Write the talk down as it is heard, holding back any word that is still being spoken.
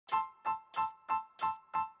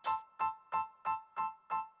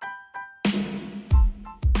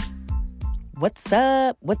What's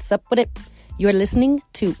up? What's up with it? You're listening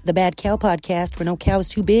to the Bad Cow Podcast, where no cow is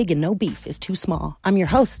too big and no beef is too small. I'm your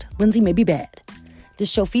host, Lindsay Maybe Bad. This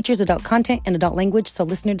show features adult content and adult language, so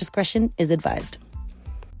listener discretion is advised.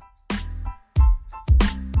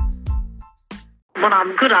 When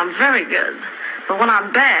I'm good, I'm very good. But when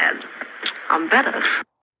I'm bad, I'm better.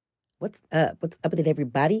 What's up? What's up with it,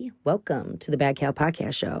 everybody? Welcome to the Bad Cow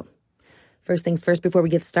Podcast Show. First things first, before we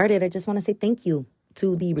get started, I just want to say thank you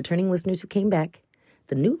to the returning listeners who came back,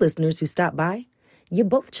 the new listeners who stopped by. You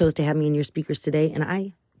both chose to have me in your speakers today, and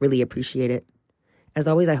I really appreciate it. As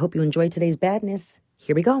always, I hope you enjoyed today's badness.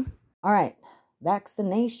 Here we go. All right,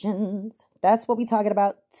 vaccinations. That's what we're talking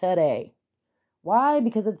about today. Why?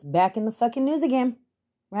 Because it's back in the fucking news again,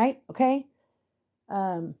 right? Okay.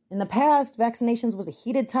 In the past, vaccinations was a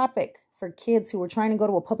heated topic for kids who were trying to go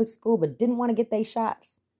to a public school but didn't want to get their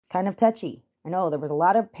shots. Kind of touchy. I know there was a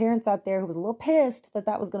lot of parents out there who was a little pissed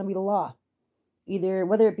that was going to be the law. Either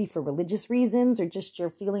whether it be for religious reasons or just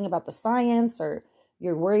your feeling about the science or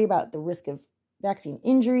you're worried about the risk of vaccine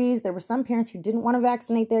injuries. There were some parents who didn't want to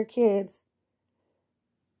vaccinate their kids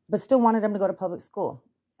but still wanted them to go to public school.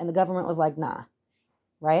 And the government was like, nah.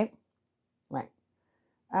 Right? Right.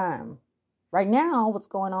 Right now, what's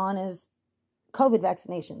going on is COVID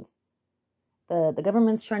vaccinations. The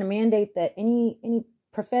government's trying to mandate that any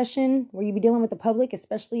profession where you be dealing with the public,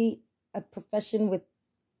 especially a profession with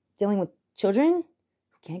dealing with children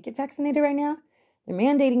who can't get vaccinated right now, they're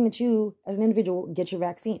mandating that you, as an individual, get your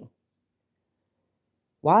vaccine.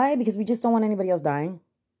 Why? Because we just don't want anybody else dying,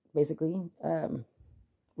 basically. We're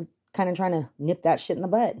kind of trying to nip that shit in the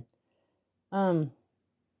bud.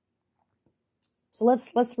 So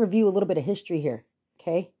let's review a little bit of history here,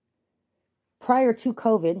 okay? Prior to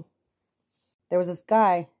COVID, there was this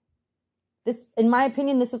guy. This, in my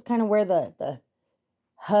opinion, this is kind of where the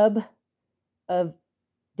hub of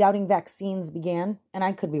doubting vaccines began. And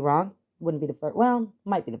I could be wrong. Wouldn't be the first. Well,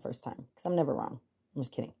 might be the first time because I'm never wrong. I'm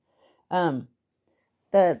just kidding.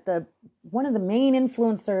 The one of the main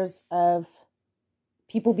influencers of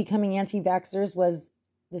people becoming anti-vaxxers was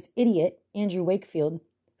this idiot, Andrew Wakefield,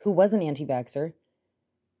 who was an anti-vaxxer,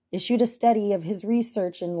 issued a study of his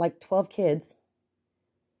research in like 12 kids,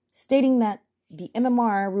 stating that the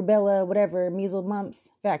MMR, rubella, whatever, measles, mumps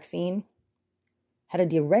vaccine had a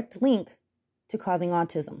direct link to causing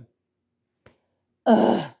autism.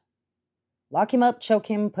 Ugh. Lock him up, choke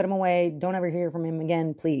him, put him away. Don't ever hear from him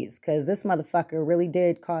again, please. Because this motherfucker really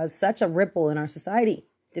did cause such a ripple in our society.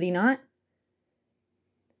 Did he not?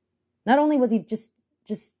 Not only was he just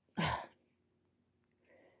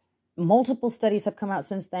multiple studies have come out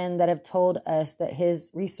since then that have told us that his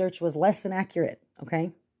research was less than accurate,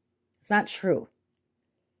 okay? It's not true.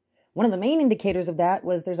 One of the main indicators of that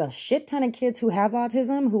was there's a shit ton of kids who have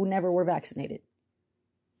autism who never were vaccinated.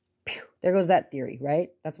 Pew, there goes that theory, right?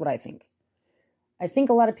 That's what I think. I think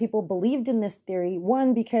a lot of people believed in this theory.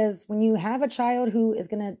 One, because when you have a child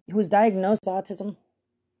who's diagnosed with autism,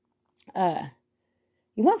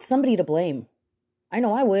 you want somebody to blame. I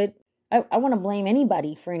know I would. I want to blame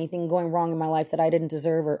anybody for anything going wrong in my life that I didn't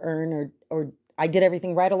deserve or earn or I did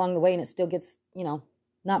everything right along the way and it still gets,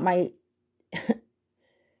 not my,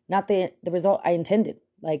 not the result I intended.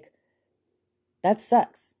 Like, that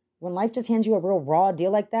sucks. When life just hands you a real raw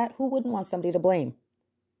deal like that, who wouldn't want somebody to blame?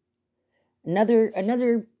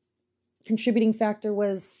 Another contributing factor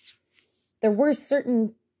was there were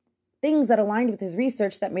certain things that aligned with his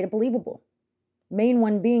research that made it believable. Main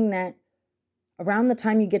one being that around the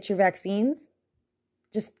time you get your vaccines,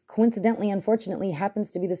 just coincidentally, unfortunately,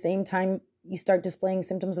 happens to be the same time you start displaying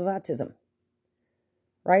symptoms of autism,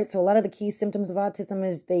 right? So a lot of the key symptoms of autism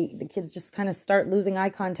is the kids just kind of start losing eye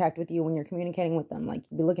contact with you when you're communicating with them. Like,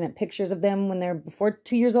 you'll be looking at pictures of them when they're before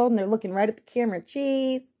 2 years old and they're looking right at the camera.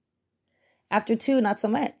 Cheese. After 2, not so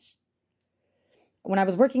much. When I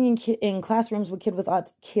was working in classrooms with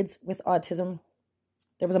kids with autism,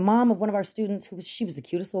 there was a mom of one of our students she was the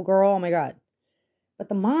cutest little girl. Oh my God. But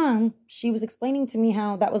the mom, she was explaining to me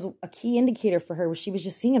how that was a key indicator for her. She was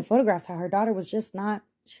just seeing in photographs how her daughter was she's not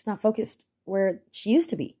focused where she used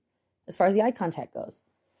to be as far as the eye contact goes.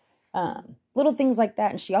 Little things like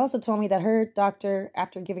that. And she also told me that her doctor,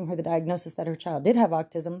 after giving her the diagnosis that her child did have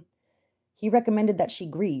autism, he recommended that she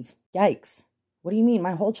grieve. Yikes. What do you mean?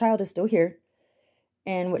 My whole child is still here.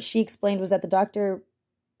 And what she explained was that the doctor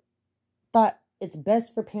thought it's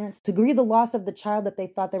best for parents to grieve the loss of the child that they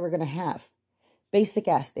thought they were going to have. Basic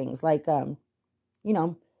ass things like, a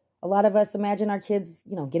lot of us imagine our kids,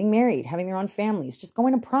 getting married, having their own families, just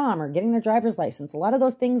going to prom or getting their driver's license. A lot of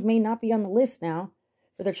those things may not be on the list now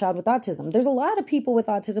for their child with autism. There's a lot of people with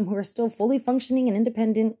autism who are still fully functioning and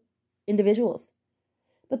independent individuals.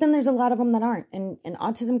 But then there's a lot of them that aren't. And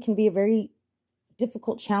autism can be a very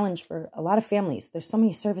difficult challenge for a lot of families. There's so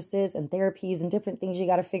many services and therapies and different things you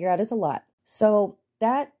got to figure out. It's a lot. So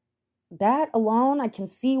that alone, I can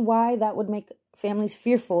see why that would make families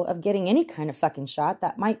fearful of getting any kind of fucking shot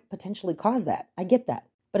that might potentially cause that. I get that.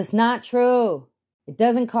 But it's not true. It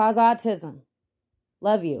doesn't cause autism.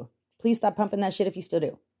 Love you. Please stop pumping that shit if you still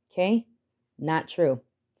do. Okay? Not true.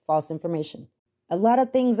 False information. A lot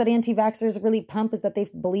of things that anti-vaxxers really pump is that they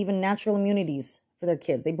believe in natural immunities for their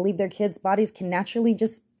kids. They believe their kids' bodies can naturally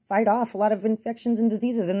just fight off a lot of infections and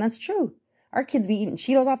diseases. And that's true. Our kids be eating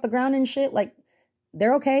Cheetos off the ground and shit. Like,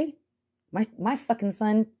 they're okay. My fucking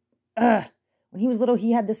son, when he was little,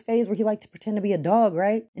 he had this phase where he liked to pretend to be a dog,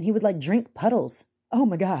 right? And he would like drink puddles. Oh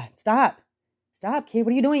my God, stop. Stop, kid.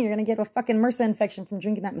 What are you doing? You're going to get a fucking MRSA infection from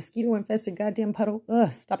drinking that mosquito-infested goddamn puddle.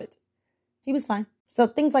 Stop it. He was fine. So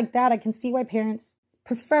things like that, I can see why parents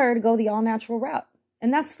prefer to go the all-natural route.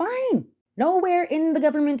 And that's fine. Nowhere in the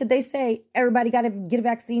government did they say, everybody got to get a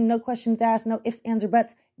vaccine, no questions asked, no ifs, ands, or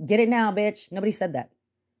buts. Get it now, bitch. Nobody said that.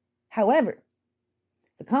 However,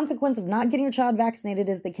 the consequence of not getting your child vaccinated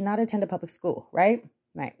is they cannot attend a public school, right?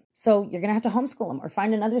 Right. So you're going to have to homeschool them or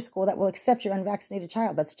find another school that will accept your unvaccinated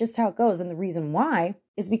child. That's just how it goes. And the reason why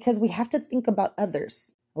is because we have to think about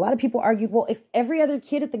others. A lot of people argued, well, if every other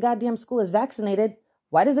kid at the goddamn school is vaccinated,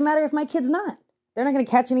 why does it matter if my kid's not? They're not going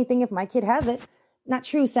to catch anything if my kid has it. Not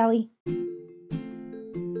true, Sally.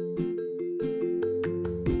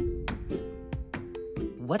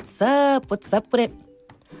 What's up? What's up with it?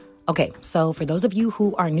 Okay, so for those of you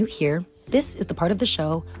who are new here, this is the part of the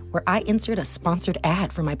show where I insert a sponsored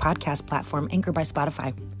ad for my podcast platform, Anchor by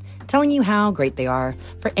Spotify, telling you how great they are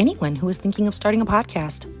for anyone who is thinking of starting a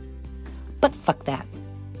podcast. But fuck that.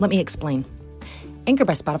 Let me explain. Anchor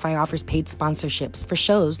by Spotify offers paid sponsorships for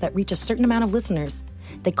shows that reach a certain amount of listeners.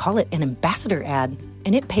 They call it an ambassador ad,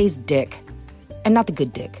 and it pays dick. And not the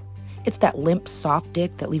good dick. It's that limp, soft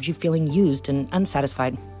dick that leaves you feeling used and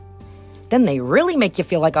unsatisfied. Then they really make you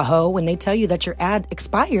feel like a hoe when they tell you that your ad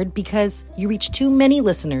expired because you reached too many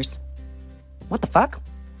listeners. What the fuck?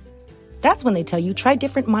 That's when they tell you try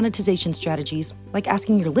different monetization strategies, like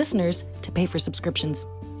asking your listeners to pay for subscriptions.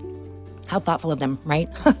 How thoughtful of them, right?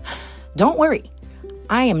 Don't worry.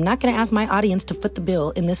 I am not going to ask my audience to foot the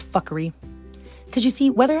bill in this fuckery. Because you see,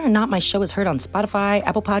 whether or not my show is heard on Spotify,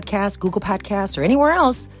 Apple Podcasts, Google Podcasts, or anywhere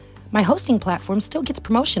else, my hosting platform still gets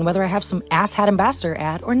promotion whether I have some asshat ambassador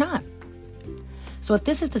ad or not. So if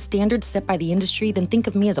this is the standard set by the industry, then think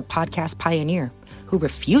of me as a podcast pioneer who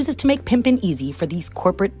refuses to make pimpin' easy for these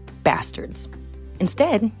corporate bastards.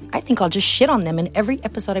 Instead, I think I'll just shit on them in every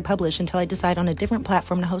episode I publish until I decide on a different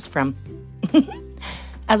platform to host from.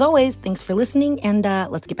 As always, thanks for listening, and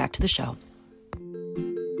let's get back to the show.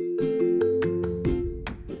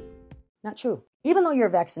 Not true. Even though you're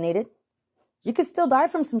vaccinated, you could still die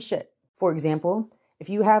from some shit. For example, if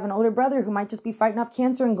you have an older brother who might just be fighting off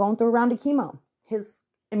cancer and going through a round of chemo, his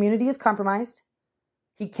immunity is compromised.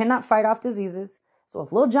 He cannot fight off diseases. So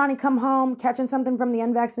if little Johnny come home catching something from the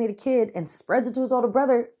unvaccinated kid and spreads it to his older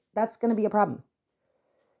brother, that's going to be a problem.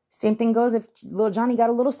 Same thing goes if little Johnny got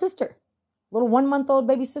a little sister, little 1-month-old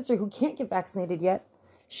baby sister who can't get vaccinated yet.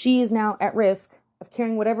 She is now at risk of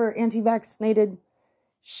carrying whatever anti-vaccinated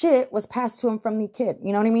shit was passed to him from the kid.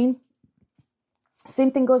 You know what I mean?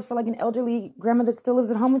 Same thing goes for like an elderly grandma that still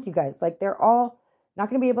lives at home with you guys. Like they're all not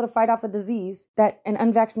going to be able to fight off a disease that an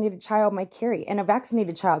unvaccinated child might carry. And a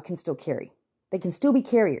vaccinated child can still carry. They can still be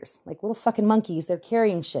carriers. Like little fucking monkeys, they're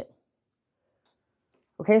carrying shit.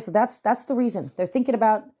 Okay, so that's the reason. They're thinking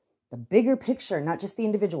about the bigger picture, not just the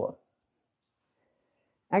individual.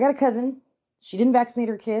 I got a cousin. She didn't vaccinate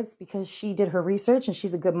her kids because she did her research and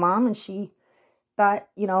she's a good mom. And she thought,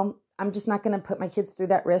 you know, I'm just not going to put my kids through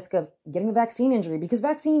that risk of getting a vaccine injury because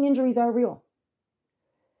vaccine injuries are real.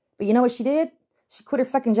 But you know what she did? She quit her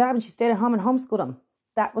fucking job and she stayed at home and homeschooled them.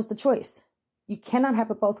 That was the choice. You cannot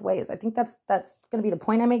have it both ways. I think that's going to be the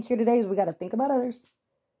point I make here today is we got to think about others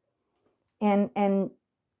and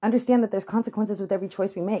understand that there's consequences with every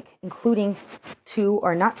choice we make, including to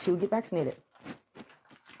or not to get vaccinated.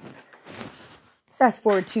 Fast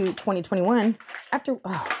forward to 2021. After,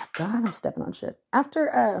 oh my God, I'm stepping on shit.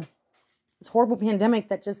 After this horrible pandemic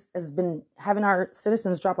that just has been having our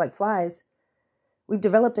citizens drop like flies, we've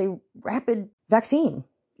developed a rapid vaccine,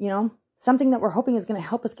 you know, something that we're hoping is going to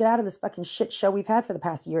help us get out of this fucking shit show we've had for the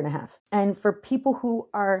past year and a half. And for people who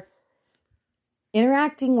are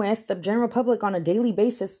interacting with the general public on a daily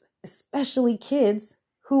basis, especially kids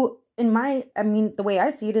who, the way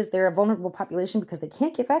I see it is they're a vulnerable population because they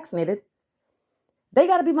can't get vaccinated. They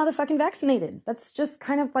got to be motherfucking vaccinated. That's just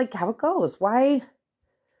kind of like how it goes. Why,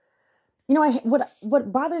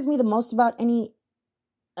 what bothers me the most about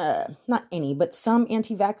not any, but some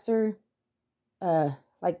anti-vaxxer,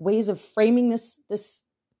 like ways of framing this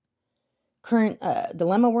current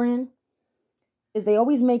dilemma we're in, is they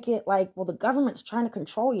always make it like, well, the government's trying to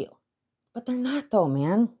control you. But they're not, though,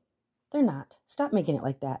 man. They're not. Stop making it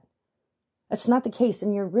like that. That's not the case.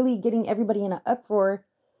 And you're really getting everybody in an uproar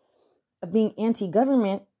of being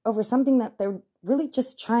anti-government over something that they're really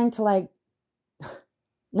just trying to, like,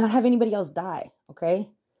 not have anybody else die, okay?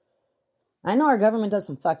 I know our government does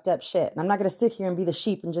some fucked up shit, and I'm not going to sit here and be the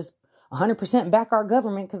sheep and just 100% back our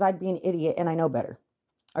government because I'd be an idiot and I know better.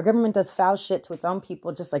 Our government does foul shit to its own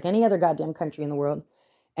people just like any other goddamn country in the world.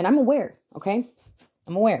 And I'm aware, okay?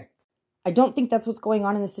 I'm aware. I don't think that's what's going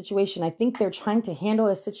on in this situation. I think they're trying to handle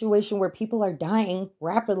a situation where people are dying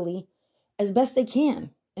rapidly as best they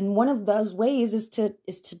can. And one of those ways is to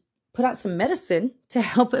put out some medicine to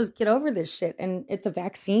help us get over this shit. And it's a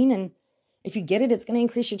vaccine. And if you get it, it's going to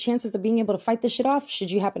increase your chances of being able to fight this shit off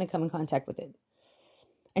should you happen to come in contact with it.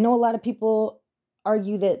 I know a lot of people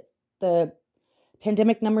argue that the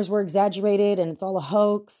pandemic numbers were exaggerated and it's all a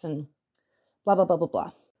hoax and blah, blah, blah, blah,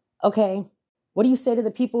 blah. Okay. What do you say to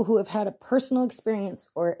the people who have had a personal experience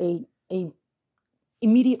or a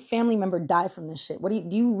immediate family member die from this shit?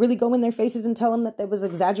 Do you really go in their faces and tell them that was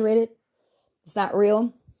exaggerated? It's not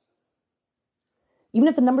real. Even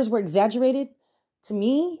if the numbers were exaggerated, to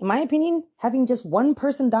me, in my opinion, having just one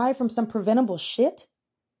person die from some preventable shit,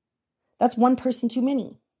 that's one person too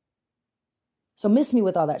many. So miss me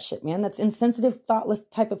with all that shit, man. That's insensitive, thoughtless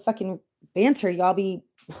type of fucking banter y'all be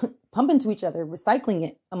pumping to each other, recycling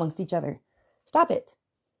it amongst each other. Stop it.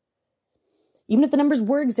 Even if the numbers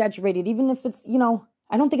were exaggerated, even if it's,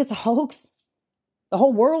 I don't think it's a hoax. The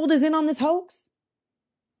whole world is in on this hoax.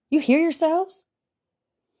 You hear yourselves?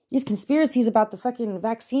 These conspiracies about the fucking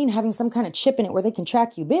vaccine having some kind of chip in it where they can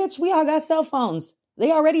track you. Bitch, we all got cell phones.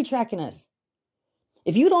 They already tracking us.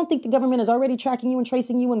 If you don't think the government is already tracking you and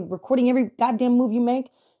tracing you and recording every goddamn move you make,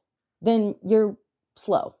 then you're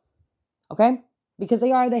slow. Okay? Because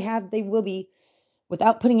they will be,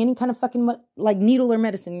 without putting any kind of fucking like needle or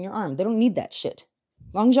medicine in your arm. They don't need that shit.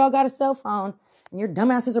 As long as y'all got a cell phone and your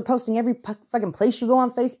dumbasses are posting every fucking place you go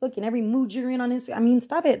on Facebook and every mood you're in on Instagram. I mean,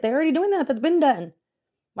 stop it. They're already doing that. That's been done.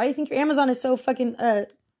 Why do you think your Amazon is so fucking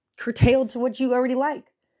curtailed to what you already like?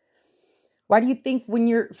 Why do you think when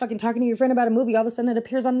you're fucking talking to your friend about a movie, all of a sudden it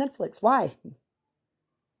appears on Netflix? Why?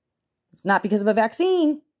 It's not because of a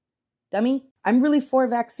vaccine, dummy. I'm really for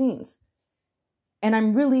vaccines. And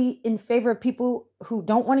I'm really in favor of people who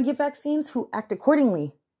don't want to get vaccines, who act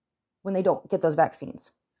accordingly when they don't get those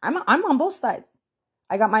vaccines. I'm on both sides.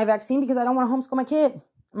 I got my vaccine because I don't want to homeschool my kid.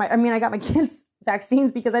 I got my kids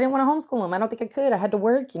vaccines because I didn't want to homeschool them. I don't think I could. I had to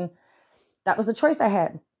work, and that was the choice I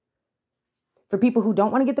had. For people who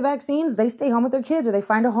don't want to get the vaccines, they stay home with their kids, or they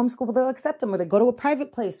find a homeschool where they'll accept them, or they go to a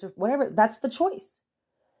private place, or whatever. That's the choice.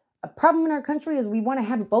 A problem in our country is we want to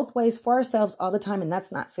have it both ways for ourselves all the time, and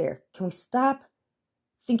that's not fair. Can we stop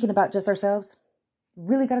thinking about just ourselves?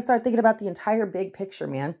 Really got to start thinking about the entire big picture,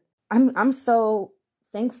 man. I'm so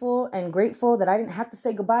thankful and grateful that I didn't have to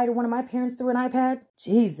say goodbye to one of my parents through an iPad.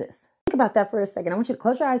 Jesus. Think about that for a second. I want you to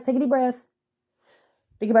close your eyes, take a deep breath.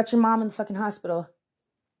 Think about your mom in the fucking hospital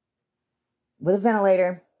with a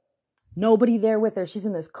ventilator. Nobody there with her. She's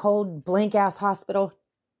in this cold, blank-ass hospital.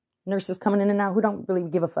 Nurses coming in and out who don't really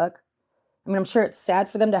give a fuck. I mean, I'm sure it's sad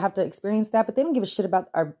for them to have to experience that, but they don't give a shit about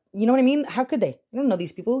you know what I mean? How could they? You don't know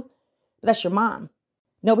these people. But that's your mom.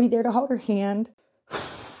 Nobody there to hold her hand.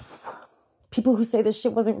 People who say this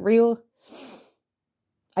shit wasn't real.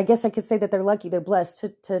 I guess I could say that they're lucky, they're blessed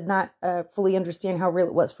to not fully understand how real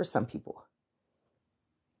it was for some people.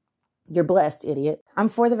 You're blessed, idiot. I'm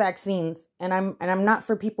for the vaccines, and I'm not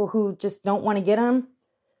for people who just don't want to get them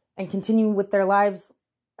and continue with their lives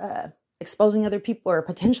exposing other people or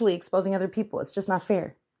potentially exposing other people. It's just not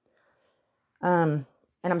fair. And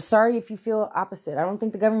I'm sorry if you feel opposite. I don't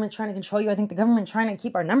think the government's trying to control you. I think the government's trying to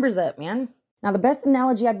keep our numbers up, man. Now, the best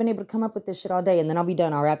analogy I've been able to come up with this shit all day, and then I'll be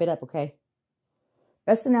done. I'll wrap it up, okay?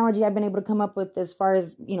 Best analogy I've been able to come up with as far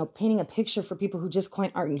as, painting a picture for people who just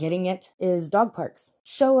quite aren't getting it is dog parks.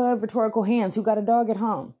 Show of rhetorical hands. Who got a dog at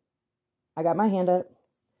home? I got my hand up.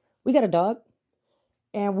 We got a dog.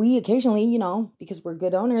 And we occasionally, because we're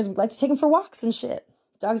good owners, we like to take them for walks and shit.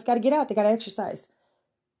 Dogs got to get out. They got to exercise.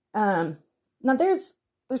 Now, there's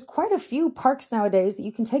quite a few parks nowadays that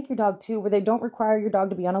you can take your dog to where they don't require your dog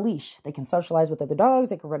to be on a leash. They can socialize with other dogs.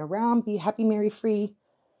 They can run around, be happy, merry, free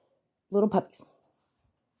little puppies.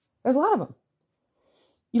 There's a lot of them.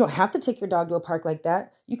 You don't have to take your dog to a park like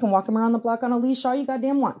that. You can walk them around the block on a leash all you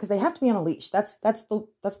goddamn want because they have to be on a leash. That's the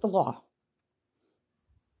law.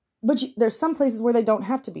 But there's some places where they don't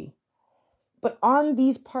have to be. But on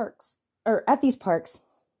these parks, or at these parks,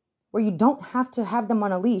 where you don't have to have them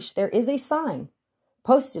on a leash, there is a sign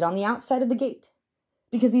posted on the outside of the gate.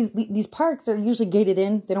 Because these parks are usually gated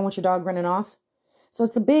in. They don't want your dog running off. So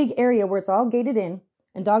it's a big area where it's all gated in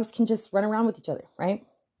and dogs can just run around with each other, right?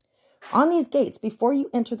 On these gates, before you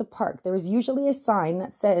enter the park, there is usually a sign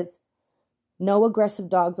that says, no aggressive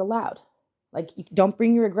dogs allowed. Like, don't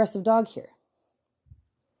bring your aggressive dog here.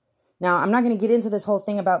 Now, I'm not going to get into this whole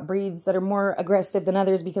thing about breeds that are more aggressive than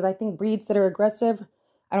others, because I think breeds that are aggressive,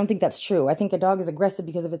 I don't think that's true. I think a dog is aggressive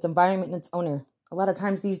because of its environment and its owner. A lot of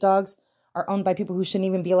times these dogs are owned by people who shouldn't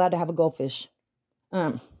even be allowed to have a goldfish.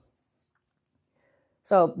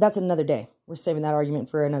 So that's another day. We're saving that argument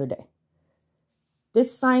for another day.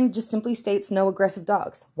 This sign just simply states no aggressive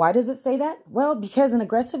dogs. Why does it say that? Well, because an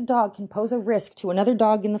aggressive dog can pose a risk to another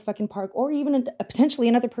dog in the fucking park, or even potentially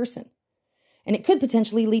another person. And it could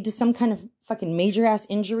potentially lead to some kind of fucking major ass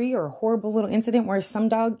injury or a horrible little incident where some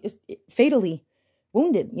dog is fatally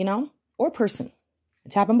wounded, or person.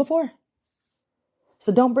 It's happened before.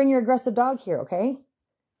 So don't bring your aggressive dog here, okay?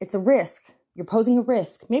 It's a risk. You're posing a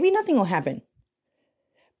risk. Maybe nothing will happen.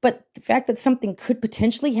 But the fact that something could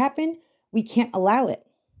potentially happen, we can't allow it.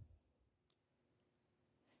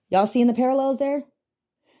 Y'all seeing the parallels there?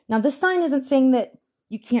 Now, this sign isn't saying that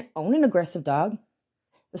you can't own an aggressive dog.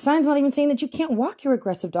 The sign's not even saying that you can't walk your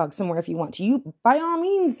aggressive dog somewhere if you want to. You, by all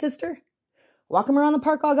means, sister, walk them around the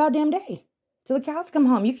park all goddamn day till the cows come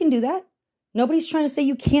home. You can do that. Nobody's trying to say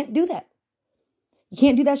you can't do that. You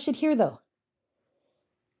can't do that shit here, though.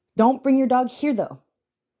 Don't bring your dog here, though.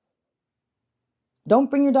 Don't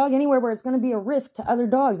bring your dog anywhere where it's going to be a risk to other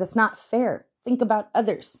dogs. That's not fair. Think about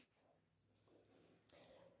others.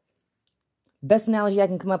 Best analogy I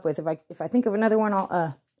can come up with. If I think of another one,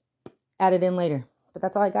 I'll add it in later. But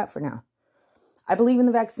that's all I got for now. I believe in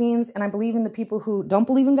the vaccines, and I believe in the people who don't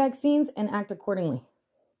believe in vaccines and act accordingly.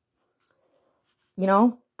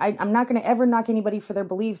 I'm not going to ever knock anybody for their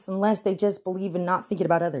beliefs unless they just believe in not thinking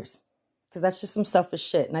about others. Because that's just some selfish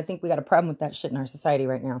shit. And I think we got a problem with that shit in our society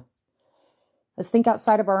right now. Let's think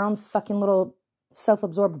outside of our own fucking little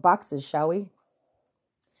self-absorbed boxes, shall we?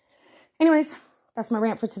 Anyways, that's my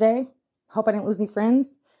rant for today. Hope I didn't lose any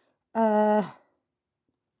friends.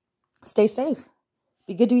 Stay safe.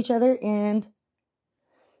 Be good to each other, and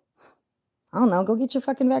I don't know, go get your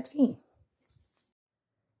fucking vaccine.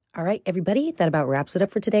 All right, everybody, that about wraps it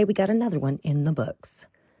up for today. We got another one in the books.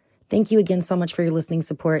 Thank you again so much for your listening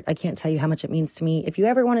support. I can't tell you how much it means to me. If you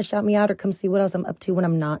ever want to shout me out or come see what else I'm up to when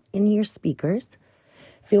I'm not in your speakers,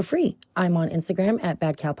 feel free. I'm on Instagram at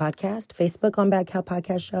Bad Cow Podcast, Facebook on Bad Cow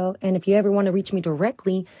Podcast Show. And if you ever want to reach me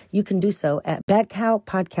directly, you can do so at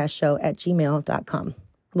badcowpodcastshow@gmail.com.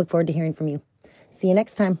 Look forward to hearing from you. See you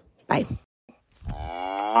next time. Bye.